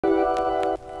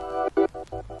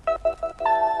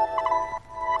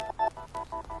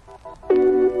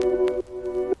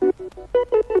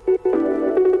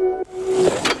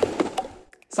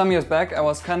Some years back I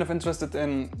was kind of interested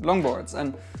in longboards,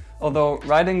 and although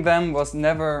riding them was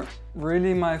never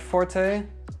really my forte,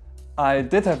 I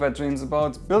did have bad dreams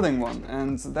about building one,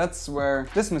 and that's where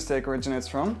this mistake originates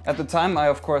from. At the time I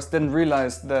of course didn't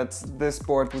realize that this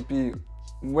board would be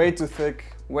way too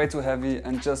thick, way too heavy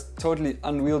and just totally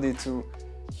unwieldy to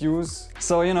use.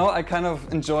 So, you know, I kind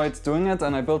of enjoyed doing it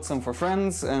and I built some for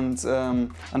friends, and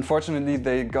unfortunately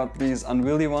they got these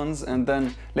unwieldy ones, and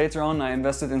then later on I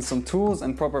invested in some tools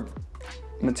and proper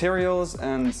materials,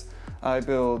 and I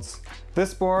built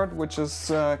this board, which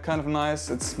is kind of nice.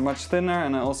 It's much thinner,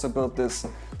 and I also built this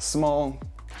small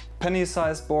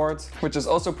penny-sized board, which is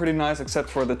also pretty nice except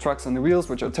for the trucks and the wheels,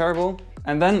 which are terrible.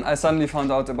 And then I suddenly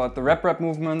found out about the rep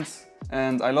movement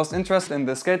and I lost interest in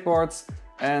the skateboards,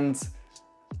 and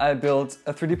I built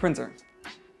a 3D printer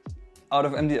out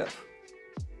of MDF.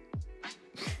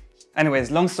 Anyways,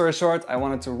 long story short, I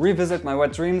wanted to revisit my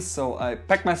wet dreams, so I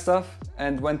packed my stuff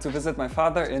and went to visit my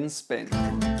father in Spain.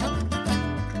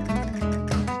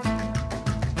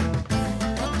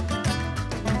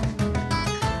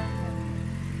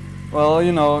 Well,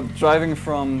 you know, driving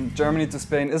from Germany to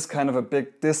Spain is kind of a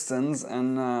big distance,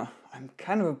 and I'm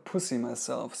kind of a pussy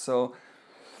myself, so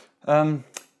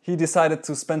he decided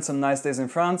to spend some nice days in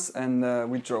France, and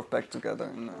we drove back together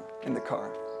in the car.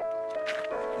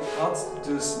 Ik had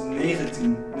dus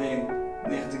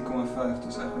 19,5,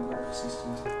 dus eigenlijk wel precies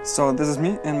 20. So this is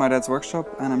me in my dad's workshop,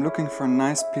 and I'm looking for a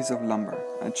nice piece of lumber.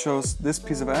 I chose this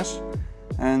piece of ash,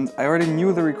 and I already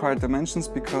knew the required dimensions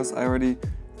because I already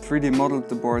 3D modeled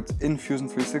the board in Fusion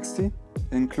 360,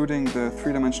 including the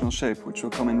three-dimensional shape, which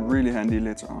will come in really handy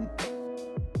later on.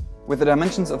 With the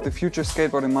dimensions of the future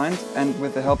skateboard in mind, and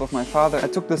with the help of my father, I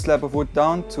took the slab of wood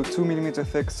down to 2 mm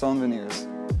thick sawn veneers.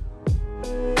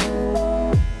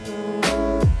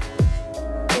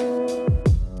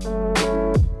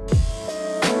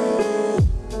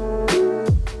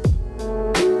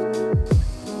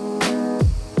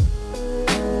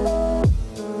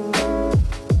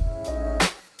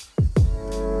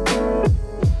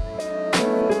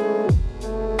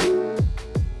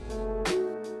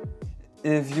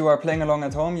 If you are playing along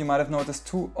at home, you might have noticed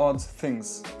two odd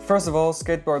things. First of all,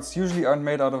 skateboards usually aren't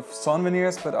made out of sawn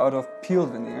veneers, but out of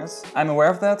peeled veneers. I'm aware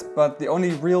of that, but the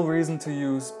only real reason to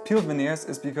use peeled veneers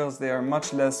is because they are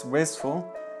much less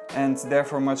wasteful and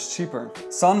therefore much cheaper.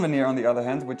 Sawn veneer, on the other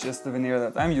hand, which is the veneer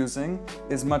that I'm using,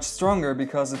 is much stronger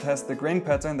because it has the grain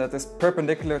pattern that is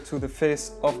perpendicular to the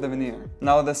face of the veneer.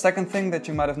 Now, the second thing that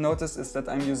you might have noticed is that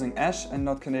I'm using ash and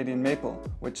not Canadian maple,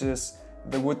 which is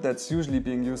the wood that's usually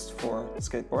being used for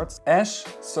skateboards. Ash,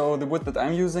 so the wood that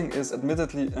I'm using, is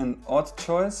admittedly an odd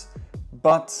choice,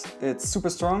 but it's super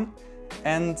strong,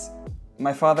 and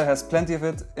my father has plenty of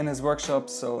it in his workshop,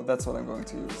 so that's what I'm going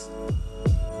to use.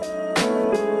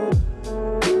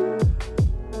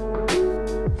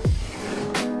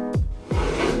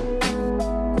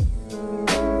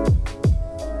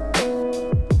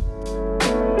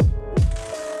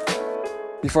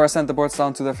 Before I sent the boards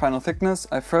down to their final thickness,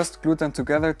 I first glued them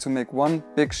together to make one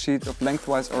big sheet of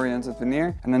lengthwise oriented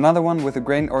veneer and another one with a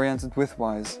grain oriented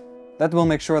widthwise. That will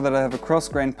make sure that I have a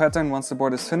cross-grain pattern once the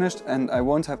board is finished, and I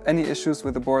won't have any issues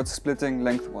with the board splitting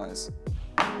lengthwise.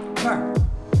 Klaar.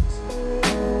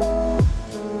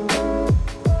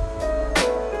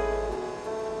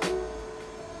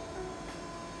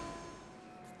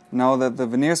 Now that the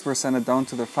veneers were sanded down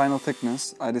to their final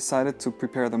thickness, I decided to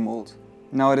prepare the mold.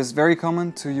 Now, it is very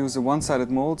common to use a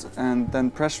one-sided mold and then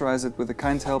pressurize it with the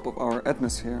kind help of our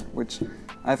atmosphere, which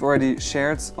I've already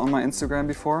shared on my Instagram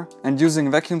before. And using a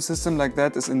vacuum system like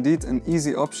that is indeed an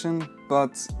easy option,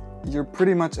 but you're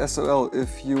pretty much SOL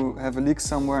if you have a leak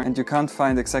somewhere and you can't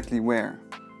find exactly where.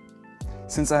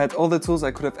 Since I had all the tools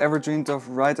I could have ever dreamed of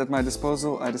right at my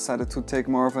disposal, I decided to take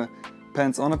more of a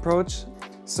pants-on approach.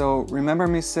 So remember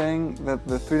me saying that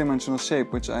the three-dimensional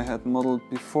shape, which I had modeled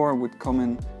before, would come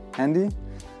in handy?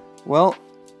 Well,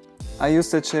 I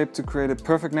used that shape to create a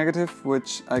perfect negative,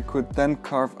 which I could then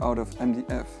carve out of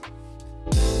MDF.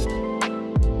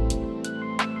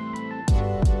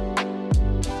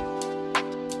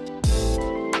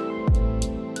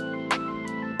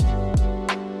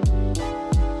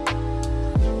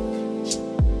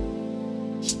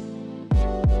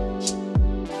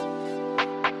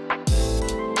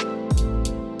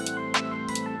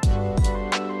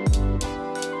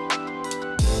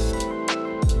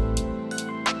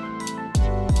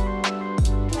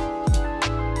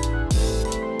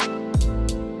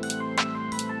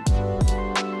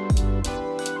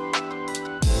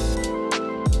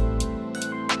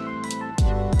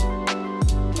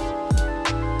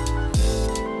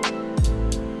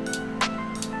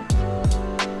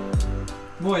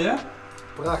 yeah?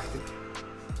 Prachtig.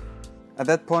 At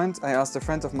that point, I asked a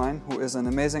friend of mine, who is an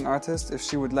amazing artist, if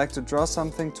she would like to draw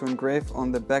something to engrave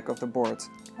on the back of the board.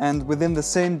 And within the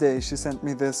same day, she sent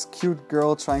me this cute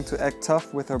girl trying to act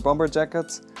tough with her bomber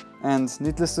jacket. And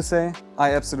needless to say,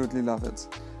 I absolutely love it.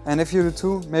 And if you do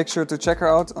too, make sure to check her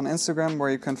out on Instagram,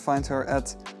 where you can find her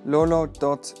at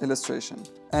lolo.illustration.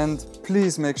 And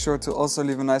please make sure to also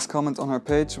leave a nice comment on her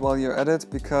page while you're at it,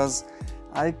 because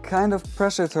I kind of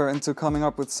pressured her into coming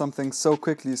up with something so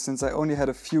quickly, since I only had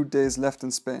a few days left in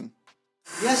Spain.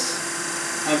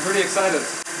 Yes! I'm pretty excited.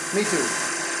 Me too.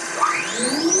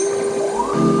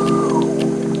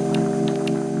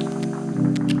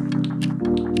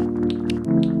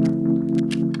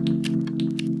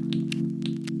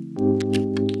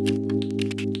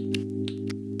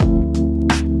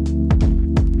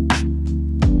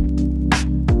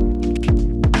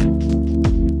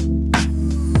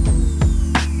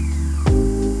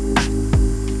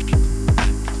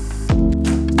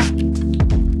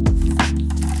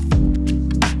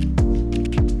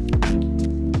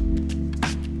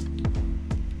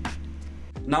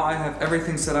 Now I have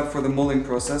everything set up for the molding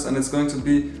process, and it's going to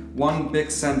be one big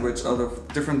sandwich out of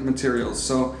different materials.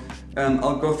 So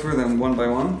I'll go through them one by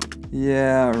one.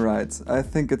 Yeah, right. I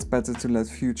think it's better to let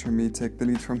future me take the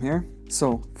lead from here.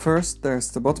 So first there's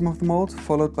the bottom of the mold,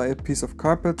 followed by a piece of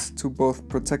carpet to both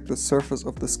protect the surface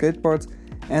of the skateboard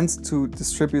and to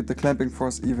distribute the clamping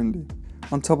force evenly.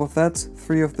 On top of that,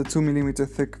 3 of the 2 mm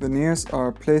thick veneers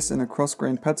are placed in a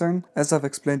cross-grained pattern, as I've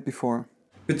explained before.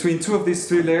 Between 2 of these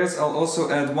 3 layers, I'll also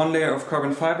add 1 layer of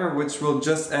carbon fiber, which will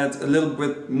just add a little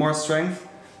bit more strength,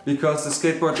 because the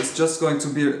skateboard is just going to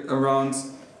be around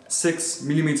 6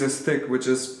 mm thick, which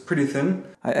is pretty thin.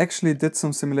 I actually did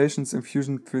some simulations in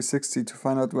Fusion 360 to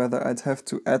find out whether I'd have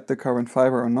to add the carbon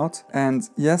fiber or not, and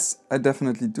yes, I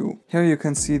definitely do. Here you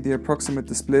can see the approximate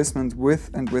displacement with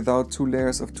and without 2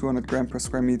 layers of 200 gram per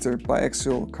square meter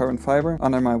biaxial carbon fiber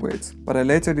under my weight. But I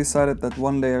later decided that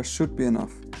 1 layer should be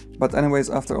enough. But anyways,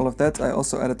 after all of that, I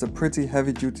also added a pretty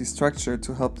heavy-duty structure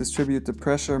to help distribute the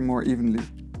pressure more evenly.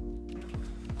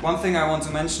 One thing I want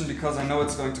to mention, because I know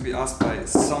it's going to be asked by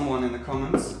someone in the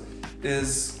comments,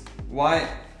 is why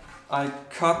I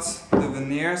cut the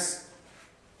veneers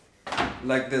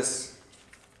like this.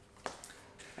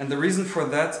 And the reason for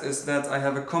that is that I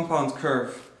have a compound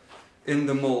curve in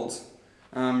the mold.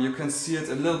 You can see it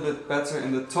a little bit better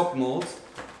in the top mold.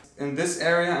 In this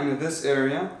area and in this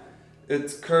area,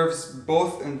 it curves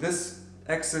both in this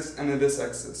axis and in this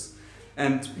axis.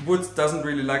 And wood doesn't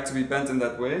really like to be bent in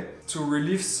that way. To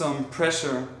relieve some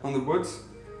pressure on the wood,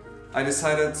 I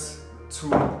decided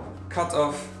to cut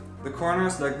off the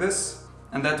corners like this,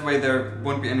 and that way there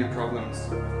won't be any problems.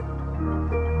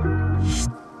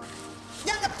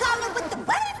 You got a problem with the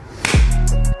what?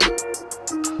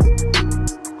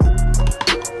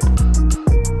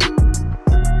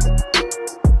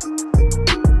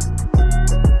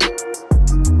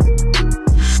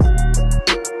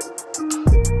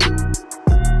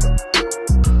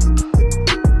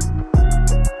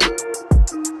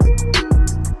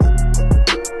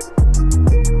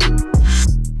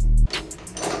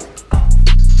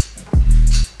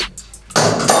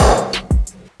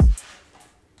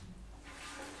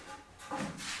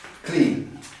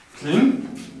 Clean. Clean?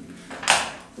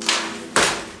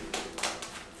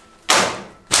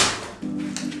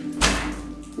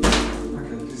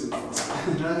 Okay, diese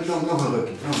Nog een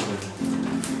rukje.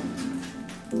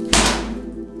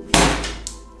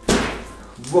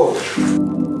 Wow.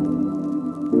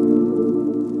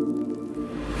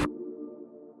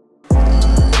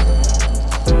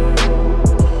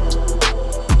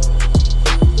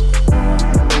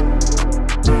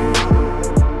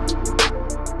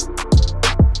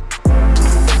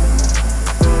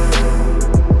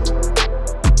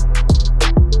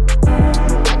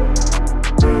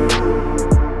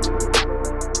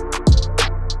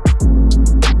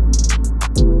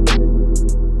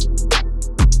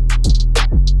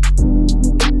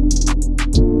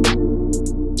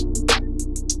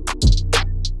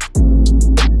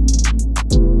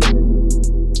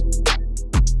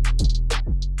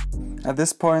 At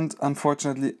this point,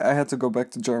 unfortunately, I had to go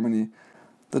back to Germany.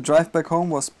 The drive back home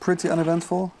was pretty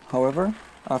uneventful. However,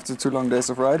 after 2 long days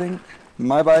of riding,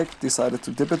 my bike decided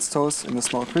to dip its toes in a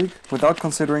small creek without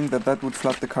considering that that would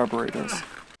flood the carburetors.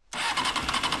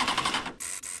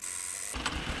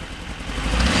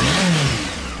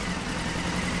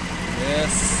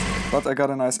 Yes! But I got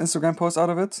a nice Instagram post out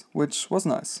of it, which was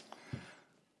nice.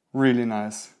 Really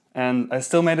nice. And I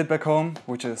still made it back home,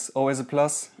 which is always a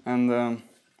plus. And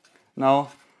now,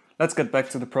 let's get back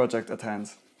to the project at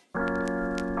hand.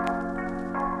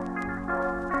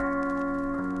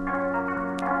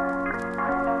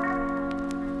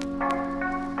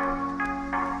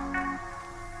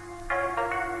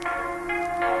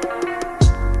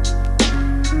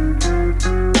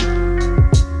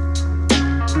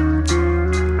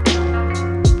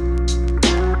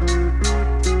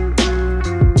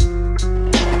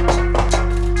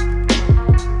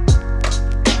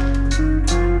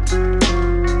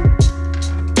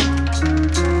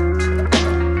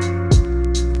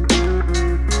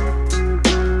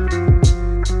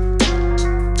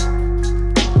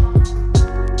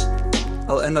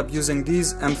 end up using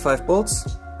these M5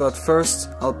 bolts, but first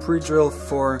I'll pre-drill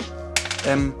for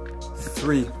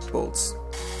M3 bolts.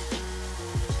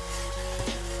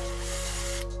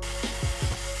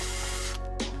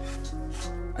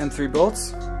 M3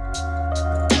 bolts.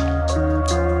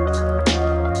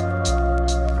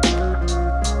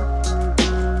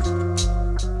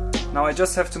 Now I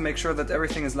just have to make sure that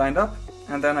everything is lined up,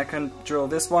 and then I can drill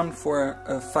this one for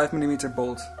a 5mm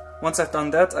bolt. Once I've done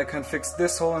that, I can fix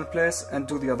this hole in place and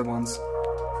do the other ones.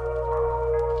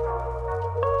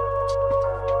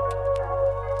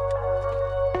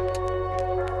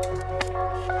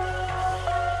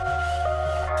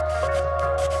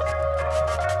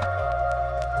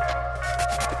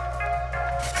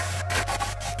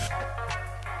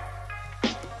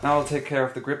 Now I'll take care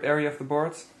of the grip area of the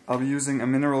board. I'll be using a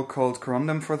mineral called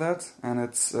corundum for that, and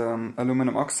it's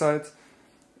aluminum oxide.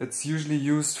 It's usually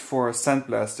used for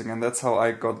sandblasting, and that's how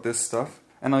I got this stuff.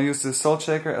 And I'll use the salt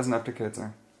shaker as an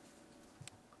applicator.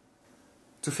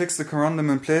 To fix the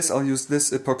corundum in place, I'll use this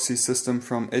epoxy system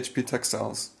from HP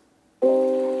Textiles.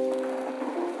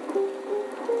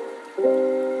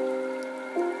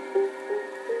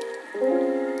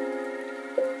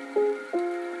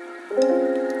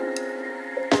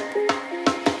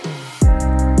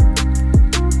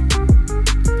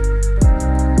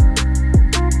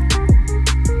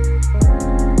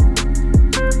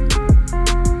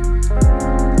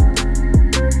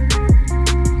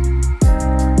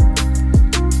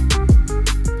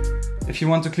 If you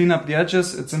want to clean up the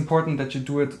edges, it's important that you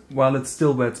do it while it's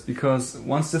still wet, because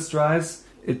once this dries,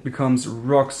 it becomes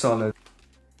rock solid.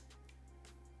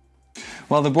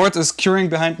 While the board is curing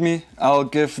behind me, I'll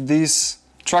give these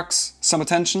trucks some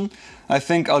attention. I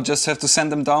think I'll just have to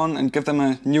sand them down and give them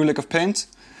a new lick of paint.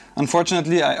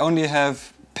 Unfortunately, I only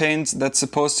have paint that's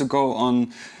supposed to go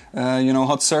on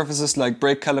hot surfaces like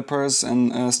brake calipers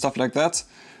and stuff like that.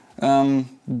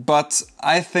 But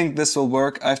I think this will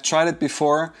work. I've tried it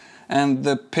before, and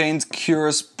the paint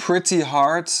cures pretty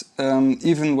hard,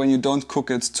 even when you don't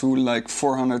cook it to like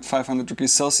 400, 500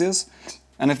 degrees Celsius.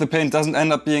 And if the paint doesn't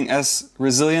end up being as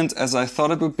resilient as I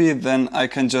thought it would be, then I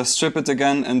can just strip it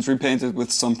again and repaint it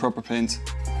with some proper paint.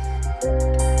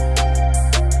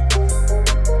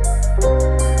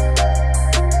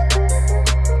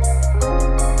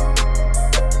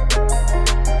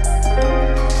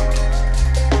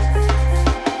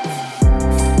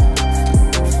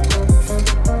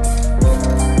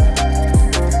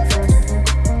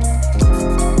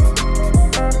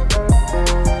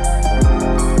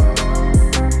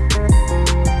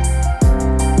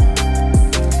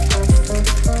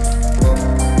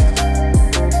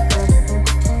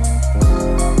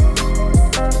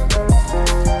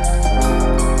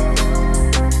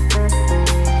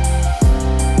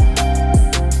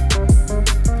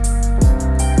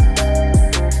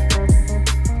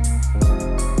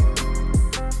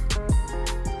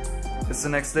 It's the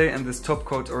next day and this top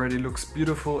coat already looks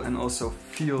beautiful and also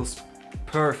feels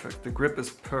perfect. The grip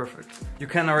is perfect. You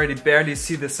can already barely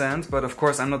see the sand, but of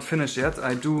course I'm not finished yet.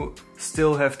 I do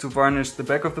still have to varnish the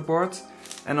back of the board,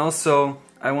 and also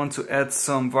I want to add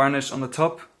some varnish on the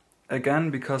top again,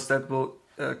 because that will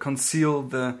conceal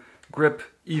the grip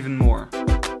even more.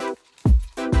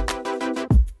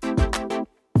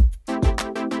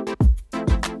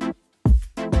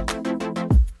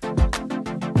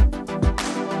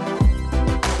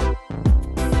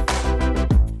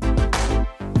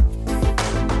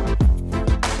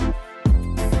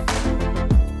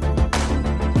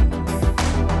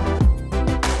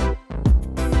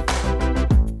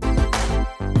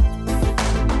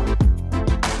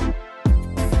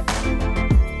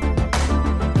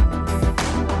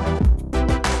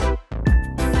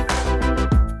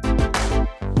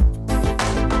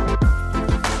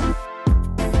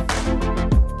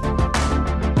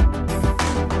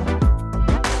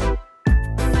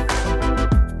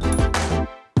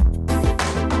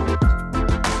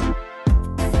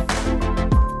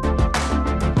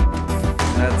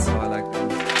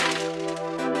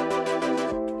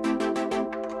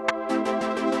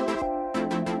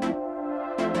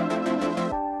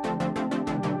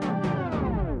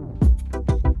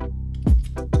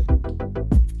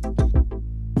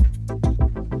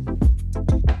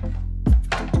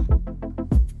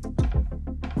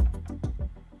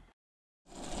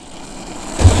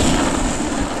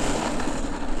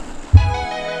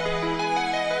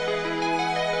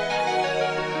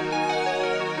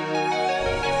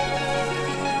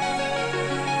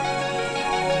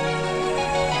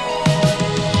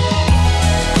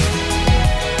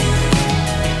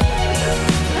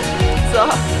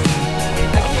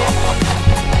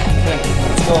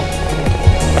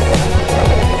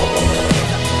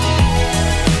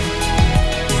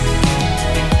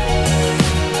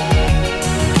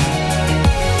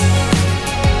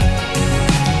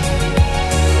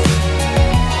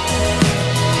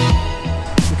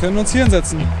 können uns hier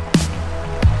hinsetzen.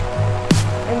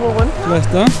 Irgendwo runter?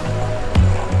 Vielleicht da?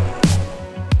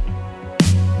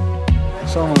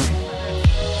 Schau mal.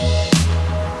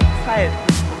 Kalt.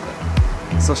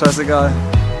 Ist doch scheißegal.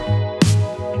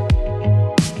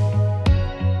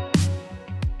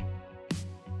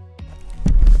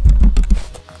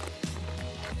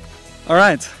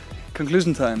 Alright,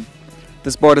 conclusion time.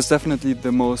 This board is definitely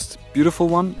the most beautiful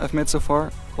one I've made so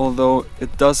far, although it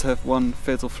does have one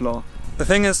fatal flaw. The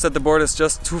thing is that the board is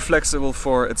just too flexible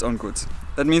for its own good.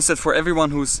 That means that for everyone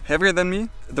who's heavier than me,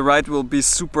 the ride will be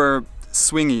super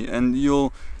swingy and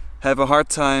you'll have a hard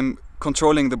time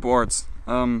controlling the board,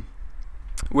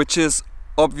 which is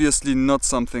obviously not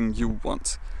something you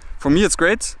want. For me it's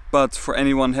great, but for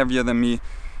anyone heavier than me,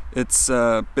 it's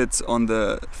a bit on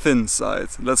the thin side,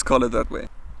 let's call it that way.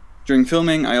 During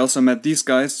filming I also met these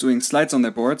guys doing slides on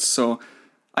their boards, so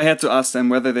I had to ask them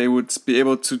whether they would be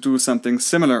able to do something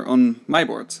similar on my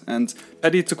board. And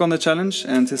Paddy took on the challenge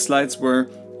and his slides were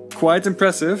quite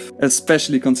impressive,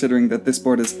 especially considering that this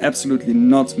board is absolutely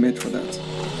not made for that.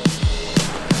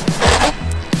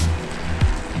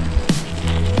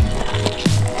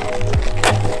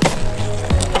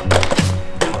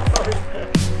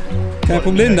 Kein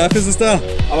Problem, dafür ist es da.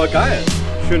 Aber geil,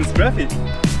 schönes Graphic.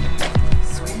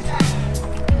 Sweet.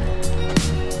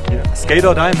 Ja, Skate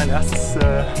or Die, mein erstes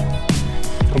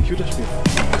Computerspiel.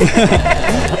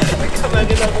 Kann man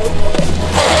den da rum?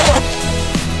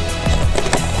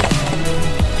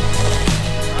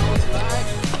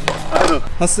 Also.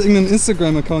 Hast du irgendeinen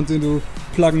Instagram-Account, den du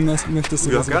pluggen möchtest?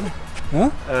 Ja, gerne.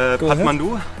 Ja?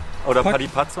 Padmandu oder Pack. Paddy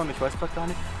Patson, ich weiß gerade gar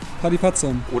nicht. Paddy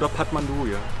Patson. Oder Padmandu,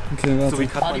 ja. Okay, warte. So wie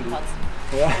Katmandu.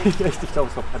 Ja, ich glaube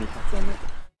es war Paddy Patson.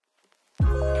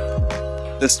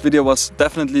 This video was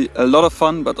definitely a lot of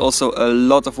fun, but also a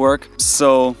lot of work.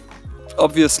 So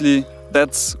obviously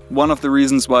that's one of the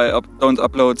reasons why I don't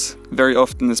upload very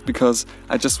often, is because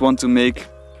I just want to make,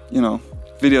 you know,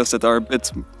 videos that are a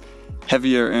bit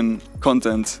heavier in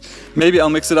content. Maybe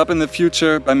I'll mix it up in the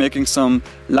future by making some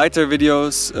lighter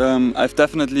videos. I've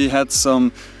definitely had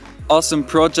some awesome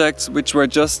projects which were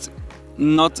just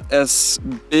not as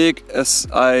big as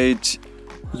I'd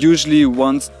usually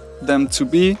want them to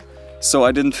be, so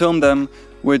I didn't film them,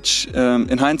 which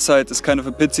in hindsight is kind of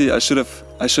a pity. I should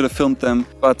have filmed them.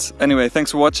 But anyway,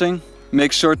 thanks for watching.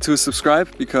 Make sure to subscribe,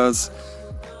 because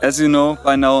as you know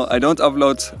by now I don't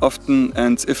upload often,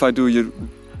 and if I do, you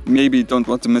maybe don't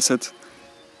want to miss it.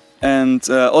 And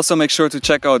also make sure to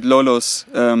check out Lolo's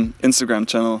Instagram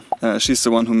channel. She's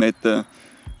the one who made the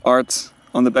art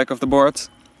on the back of the board,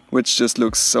 which just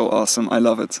looks so awesome. I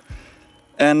love it.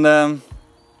 And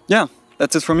yeah,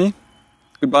 that's it for me.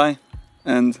 Goodbye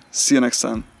and see you next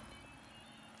time.